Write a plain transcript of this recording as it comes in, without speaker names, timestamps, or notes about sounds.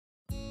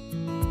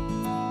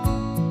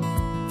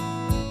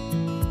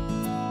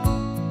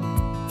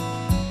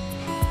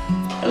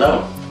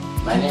Hello,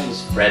 my name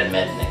is Fred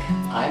Mednick.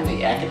 I'm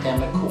the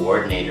Academic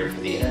Coordinator for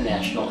the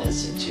International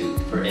Institute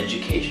for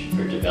Education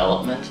for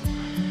Development.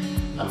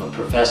 I'm a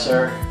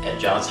professor at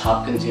Johns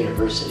Hopkins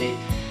University,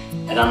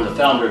 and I'm the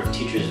founder of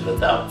Teachers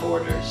Without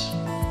Borders.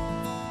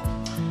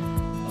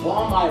 Of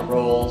all my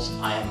roles,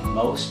 I am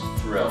most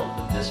thrilled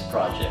with this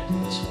project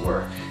and this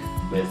work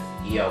with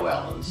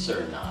EOL in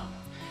Suriname.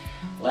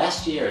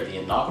 Last year, the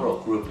inaugural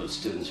group of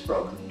students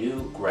broke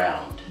new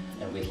ground,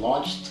 and we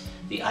launched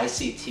the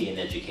ICT in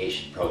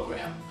Education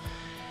program.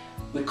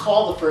 We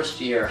call the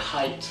first year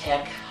High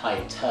Tech,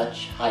 High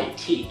Touch, High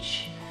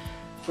Teach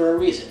for a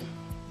reason.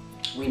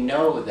 We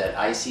know that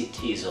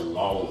ICTs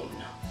alone,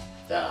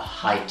 the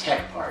high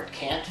tech part,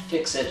 can't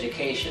fix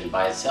education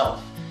by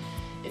itself.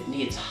 It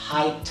needs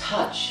high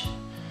touch,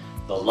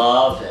 the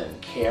love and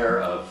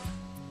care of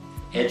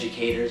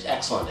educators,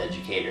 excellent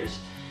educators,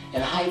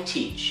 and high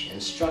teach,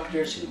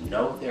 instructors who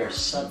know their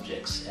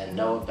subjects and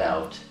know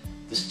about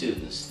the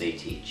students they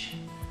teach.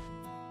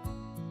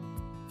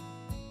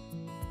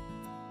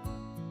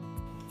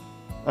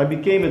 I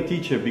became a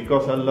teacher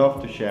because I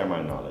love to share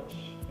my knowledge.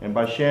 And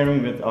by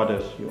sharing with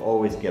others, you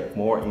always get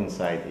more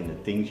insight in the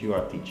things you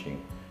are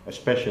teaching,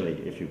 especially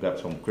if you've got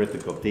some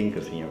critical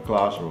thinkers in your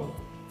classroom.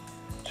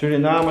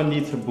 Suriname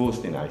needs a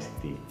boost in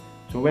ICT.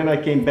 So when I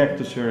came back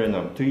to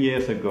Suriname 2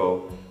 years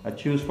ago, I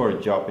chose for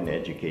a job in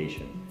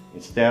education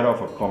instead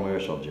of a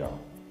commercial job.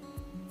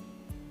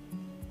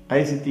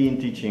 ICT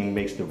in teaching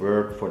makes the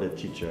work for the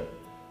teacher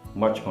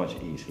much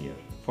easier.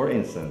 For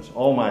instance,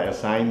 all my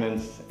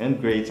assignments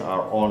and grades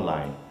are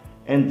online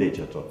and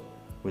digital.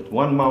 With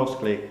one mouse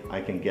click,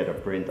 I can get a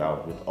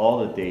printout with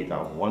all the data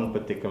of one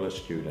particular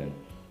student,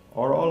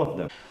 or all of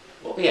them.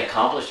 What we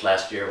accomplished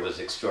last year was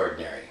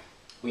extraordinary.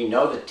 We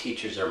know that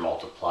teachers are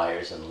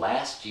multipliers, and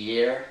last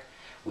year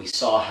we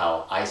saw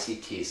how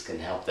ICTs can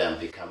help them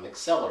become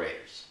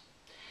accelerators.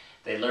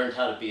 They learned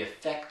how to be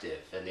effective,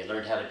 and they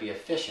learned how to be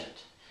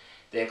efficient.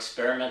 They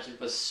experimented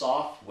with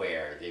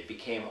software, they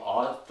became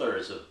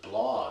authors of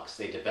blogs,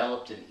 they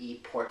developed an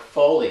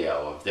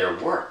e-portfolio of their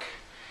work,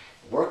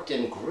 worked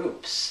in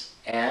groups,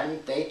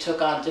 and they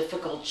took on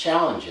difficult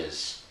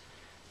challenges.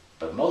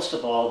 But most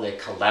of all, they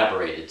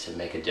collaborated to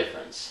make a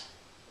difference.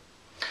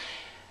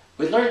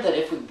 We learned that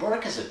if we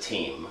work as a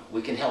team,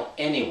 we can help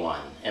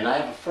anyone, and I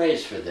have a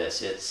phrase for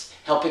this. It's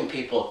helping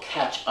people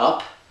catch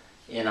up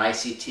in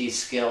ICT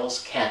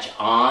skills, catch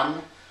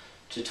on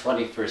to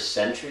 21st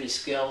century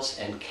skills,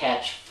 and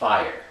catch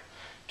fire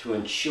to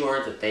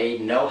ensure that they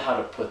know how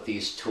to put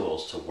these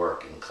tools to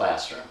work in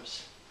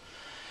classrooms.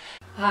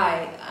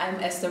 Hi,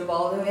 I'm Esther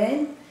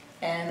Baldwin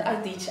and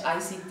I teach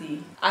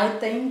ICT. I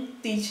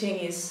think teaching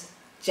is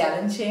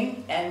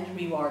challenging and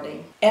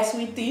rewarding. As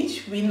we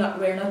teach, we're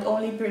not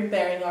only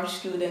preparing our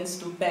students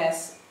to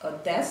pass a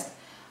test,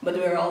 but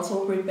we're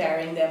also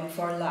preparing them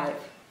for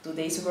life.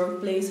 Today's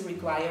workplace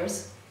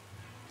requires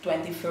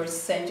 21st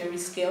century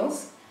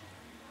skills,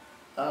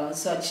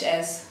 such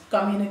as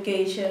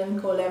communication,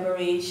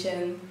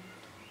 collaboration,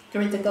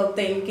 critical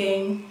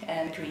thinking,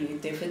 and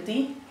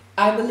creativity.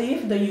 I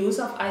believe the use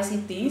of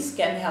ICTs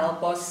can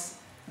help us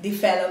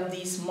develop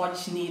these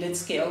much needed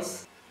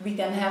skills. We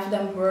can have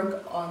them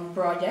work on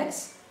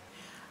projects.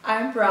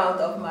 I'm proud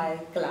of my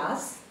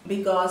class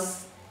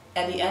because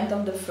at the end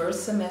of the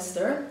first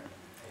semester,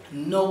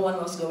 no one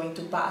was going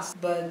to pass.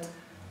 But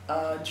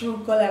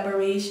through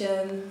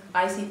collaboration,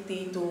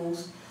 ICT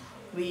tools,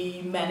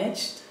 we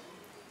managed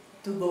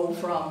to go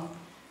from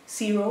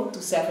 0 to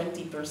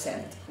 70%.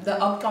 The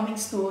upcoming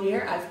school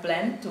year, I've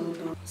planned to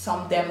do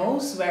some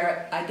demos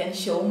where I can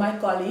show my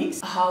colleagues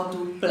how to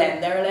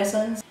plan their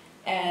lessons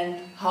and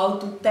how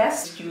to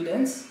test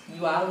students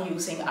while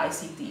using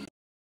ICT.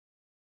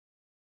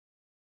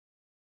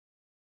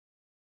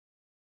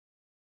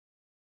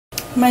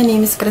 My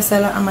name is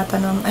Grisela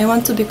Amatanam. I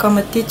want to become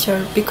a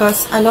teacher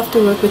because I love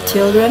to work with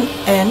children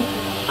and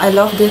I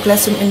love the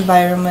classroom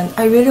environment.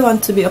 I really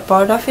want to be a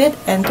part of it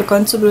and to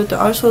contribute to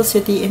our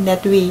society in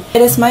that way.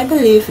 It is my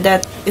belief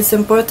that it's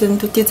important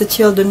to teach the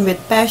children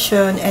with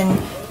passion and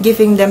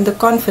giving them the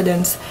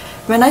confidence.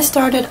 When I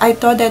started, I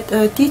thought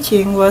that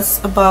teaching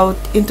was about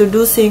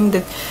introducing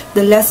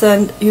the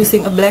lesson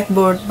using a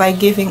blackboard by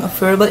giving a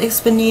verbal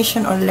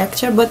explanation or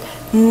lecture, but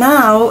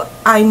now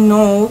I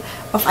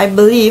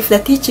believe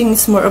that teaching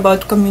is more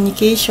about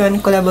communication,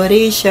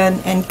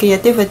 collaboration, and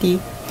creativity.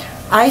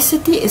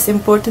 ICT is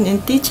important in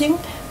teaching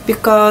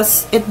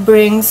because it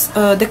brings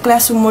the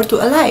classroom more to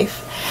alive.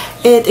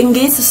 It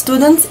engages the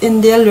students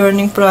in their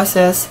learning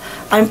process.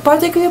 I'm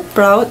particularly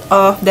proud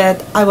of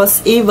that I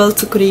was able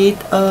to create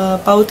a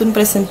PowerPoint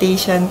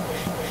presentation.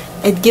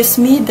 It gives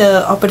me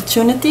the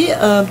opportunity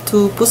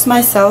to push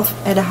myself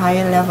at a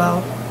higher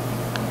level.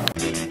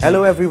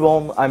 Hello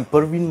everyone, I'm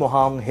Pervin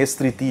Mohan,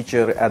 history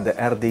teacher at the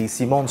R.D.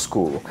 Simon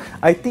School.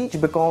 I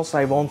teach because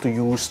I want to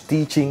use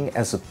teaching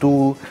as a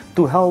tool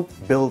to help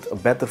build a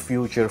better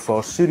future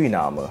for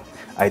Suriname.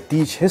 I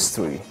teach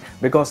history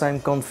because I'm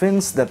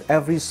convinced that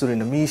every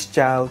Surinamese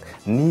child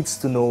needs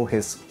to know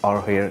his or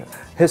her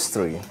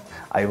history.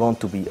 I want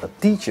to be a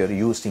teacher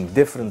using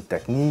different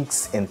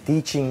techniques in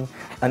teaching,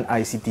 an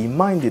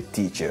ICT-minded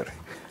teacher.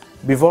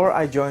 Before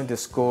I joined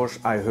this course,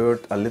 I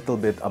heard a little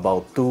bit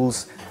about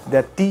tools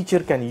that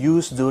teacher can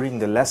use during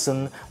the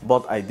lesson,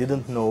 but I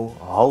didn't know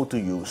how to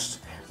use.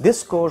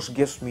 This course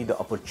gives me the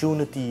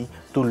opportunity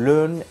to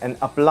learn and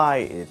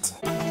apply it.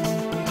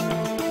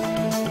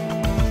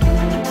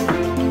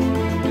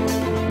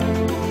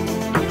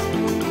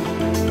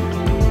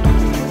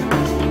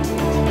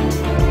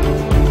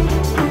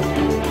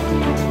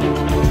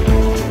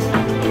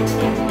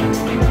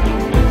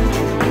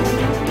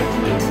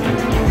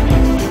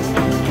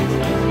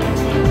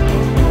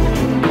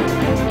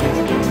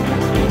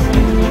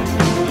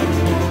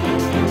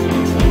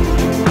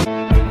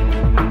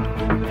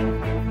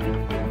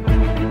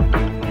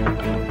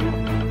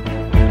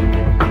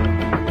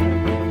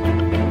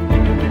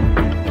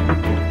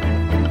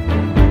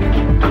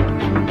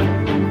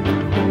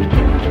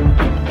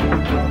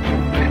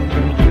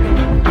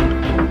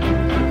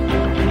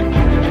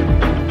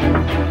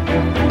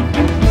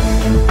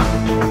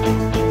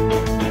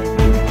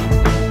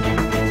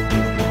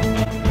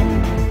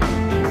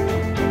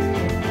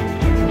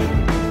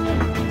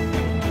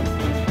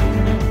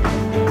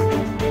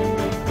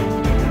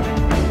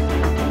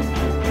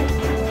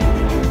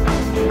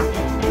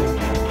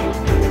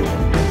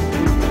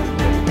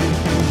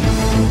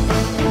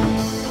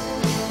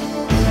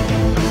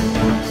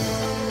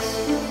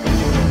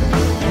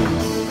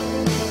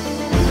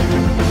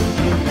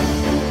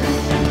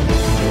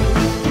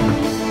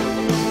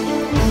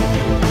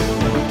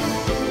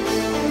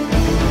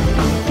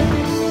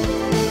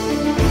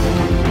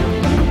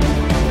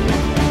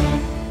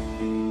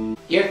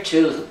 Year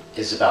 2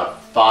 is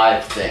about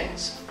 5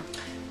 things.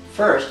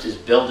 First is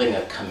building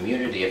a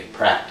community of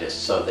practice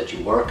so that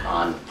you work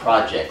on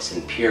projects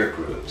in peer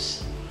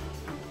groups.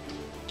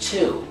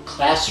 2,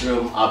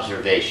 classroom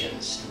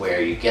observations,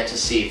 where you get to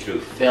see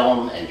through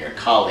film and your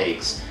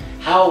colleagues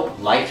how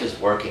life is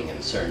working in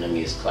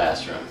Surinamese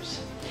classrooms.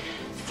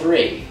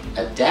 3,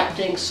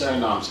 adapting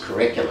Suriname's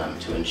curriculum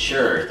to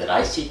ensure that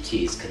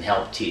ICTs can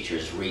help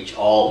teachers reach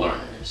all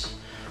learners.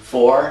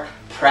 4,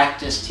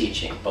 practice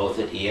teaching, both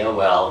at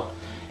EOL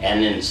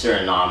and in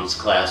Suriname's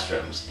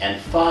classrooms. And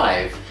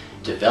 5,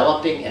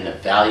 developing and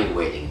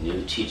evaluating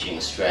new teaching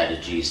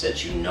strategies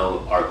that you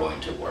know are going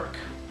to work.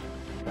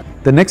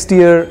 The next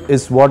year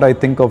is what I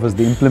think of as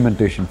the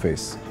implementation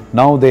phase.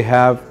 Now they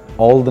have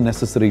all the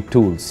necessary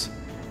tools.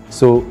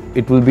 So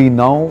it will be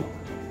now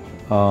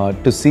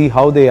to see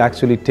how they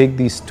actually take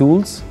these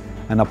tools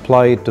and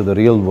apply it to the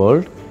real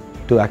world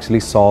to actually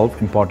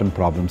solve important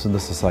problems in the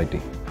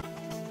society.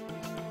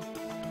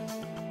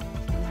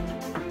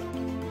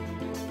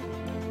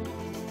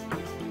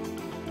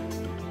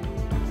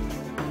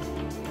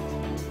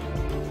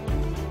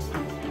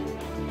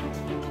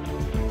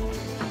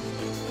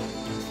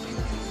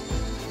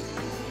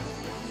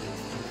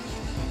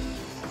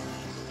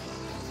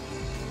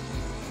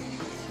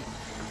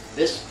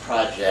 This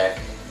project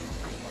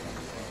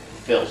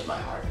fills my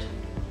heart.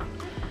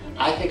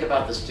 I think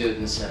about the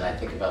students and I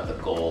think about the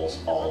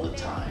goals all the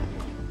time.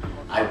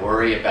 I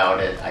worry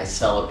about it, I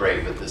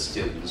celebrate with the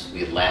students,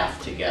 we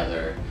laugh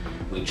together,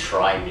 we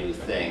try new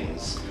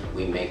things,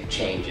 we make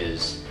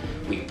changes,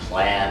 we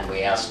plan,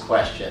 we ask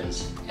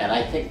questions, and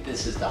I think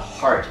this is the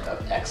heart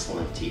of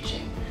excellent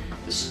teaching.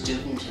 The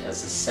student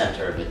as the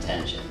center of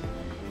attention.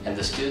 And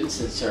the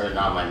students in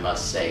Suriname, I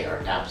must say,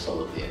 are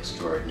absolutely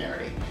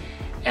extraordinary.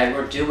 And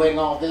we're doing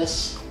all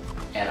this,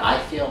 and I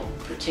feel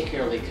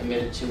particularly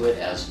committed to it,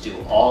 as do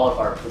all of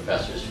our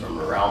professors from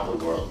around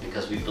the world,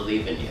 because we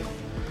believe in you.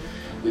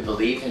 We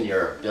believe in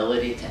your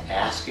ability to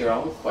ask your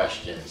own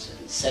questions,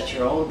 and set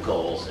your own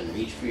goals, and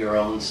reach for your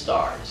own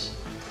stars.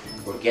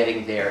 We're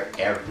getting there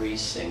every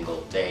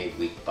single day,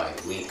 week by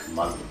week,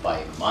 month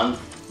by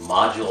month,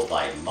 module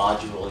by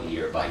module,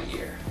 year by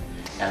year.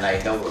 And I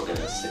know we're going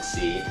to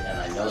succeed, and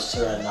I know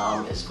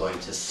Suriname is going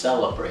to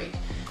celebrate,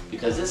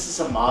 because this is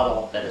a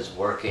model that is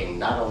working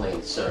not only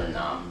in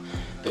Suriname,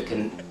 but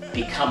can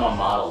become a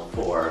model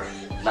for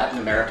Latin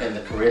America and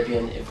the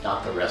Caribbean, if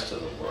not the rest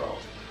of the world.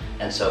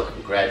 And so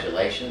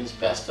congratulations,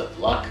 best of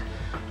luck.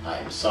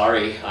 I'm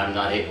sorry I'm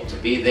not able to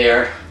be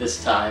there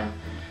this time,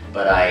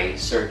 but I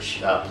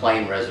search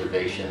plane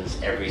reservations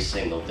every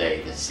single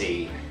day to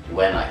see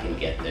when I can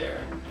get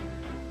there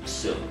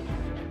soon.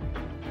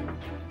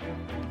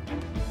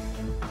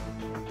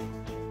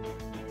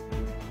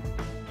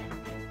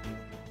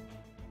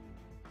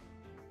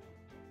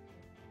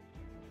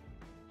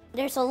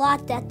 There's a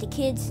lot that the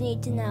kids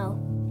need to know.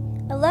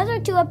 A letter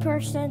to a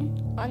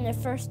person on their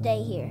first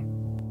day here.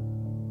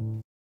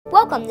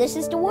 Welcome, this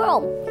is the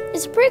world.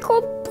 It's a pretty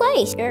cool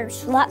place.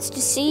 There's lots to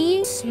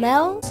see,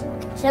 smell.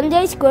 Some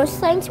days gross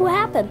things will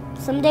happen.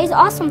 Some days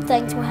awesome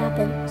things will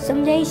happen.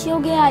 Some days you'll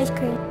get ice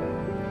cream.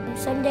 And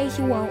some days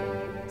you won't.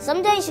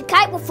 Some days your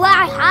kite will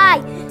fly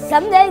high.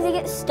 Some days it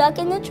gets stuck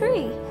in the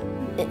tree.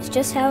 It's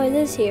just how it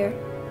is here.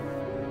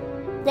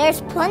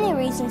 There's plenty of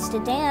reasons to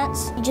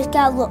dance. You just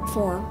gotta look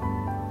for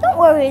them. Don't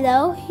worry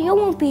though, you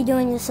won't be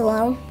doing this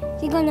alone.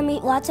 You're gonna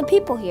meet lots of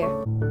people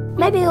here.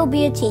 Maybe you'll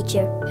be a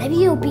teacher. Maybe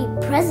you'll be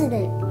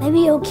president. Maybe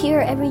you'll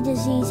cure every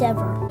disease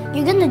ever.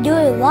 You're gonna do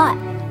it a lot,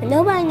 and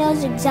nobody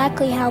knows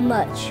exactly how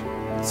much.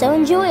 So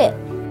enjoy it.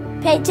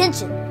 Pay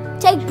attention.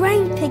 Take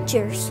brain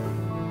pictures.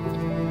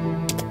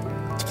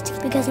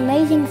 Because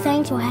amazing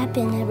things will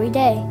happen every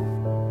day.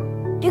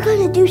 You're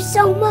gonna do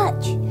so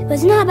much, but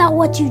it's not about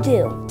what you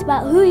do. It's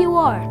about who you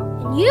are.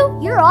 And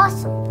you're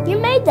awesome. You're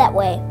made that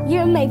way.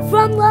 You're made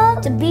from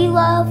love, to be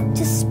loved,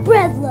 to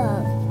spread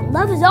love. And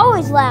love is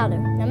always louder,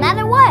 no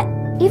matter what.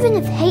 Even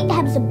if hate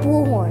has a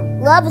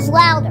bullhorn, love is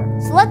louder.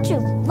 So let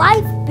your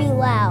life be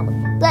loud.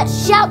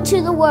 Let's shout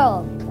to the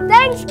world.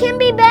 Things can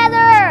be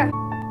better.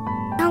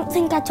 I don't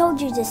think I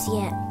told you this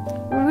yet.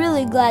 We're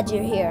really glad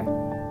you're here.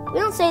 We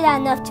don't say that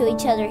enough to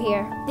each other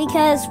here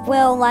because,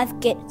 well, life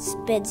gets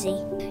busy.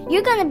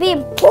 You're gonna be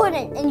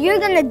important and you're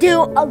gonna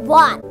do a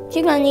lot.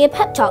 You're gonna need a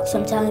pep talk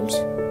sometimes,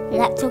 and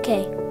that's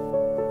okay.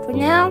 For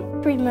now,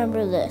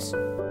 remember this.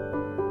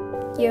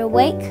 You're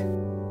awake,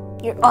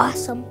 you're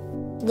awesome,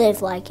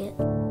 live like it.